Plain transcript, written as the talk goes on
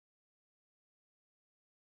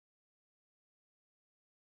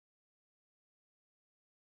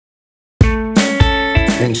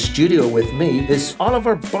In studio with me is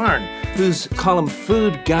Oliver Byrne, whose column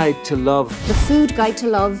Food Guide to Love. The Food Guide to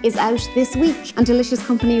Love is out this week. And delicious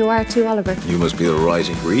company you are too, Oliver. You must be the right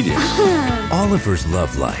ingredient. Oliver's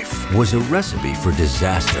love life was a recipe for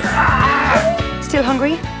disaster. Still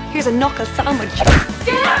hungry? Here's a knuckle sandwich.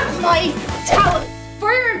 Get out of my towel!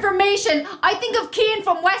 For your information, I think of Keane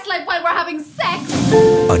from Westlife while we're having sex.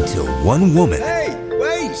 Until one woman... Hey,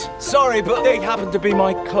 wait! Sorry, but they happen to be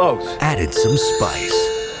my clothes. ...added some spice.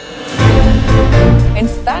 In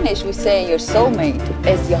Spanish, we say your soulmate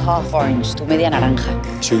es your half orange, tu media naranja.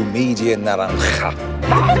 Tu media naranja.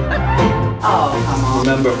 Oh, come on.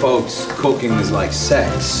 Remember, folks, cooking is like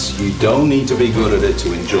sex. You don't need to be good at it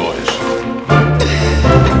to enjoy it.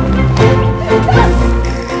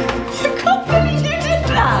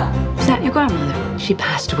 Was that your grandmother? She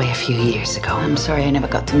passed away a few years ago. I'm sorry I never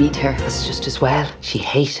got to meet her. That's just as well. She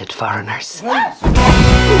hated foreigners.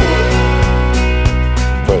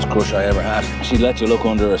 First crush I ever had. She let you look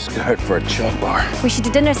under her skirt for a choc bar. We should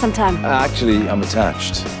do dinner sometime. Actually, I'm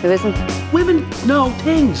attached. Who isn't? Women know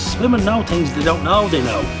things. Women know things they don't know they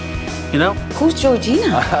know. You know? Who's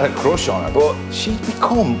Georgina? I had a crush on her, but she'd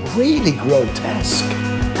become really grotesque.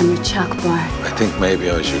 I'm your choc bar. I think maybe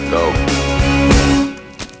I should go.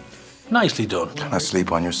 Nicely done. Can I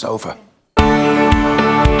sleep on your sofa? Molly,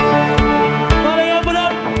 open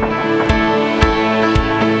up!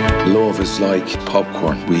 Love is like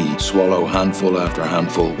popcorn. We swallow handful after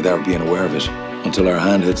handful without being aware of it until our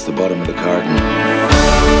hand hits the bottom of the carton.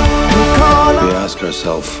 We ask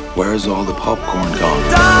ourselves, where's all the popcorn gone?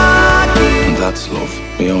 And that's love.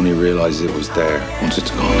 We only realize it was there once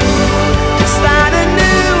it's gone.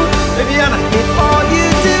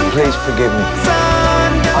 Please forgive me.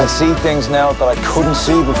 I see things now that I couldn't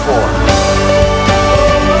see before.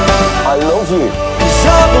 I love you.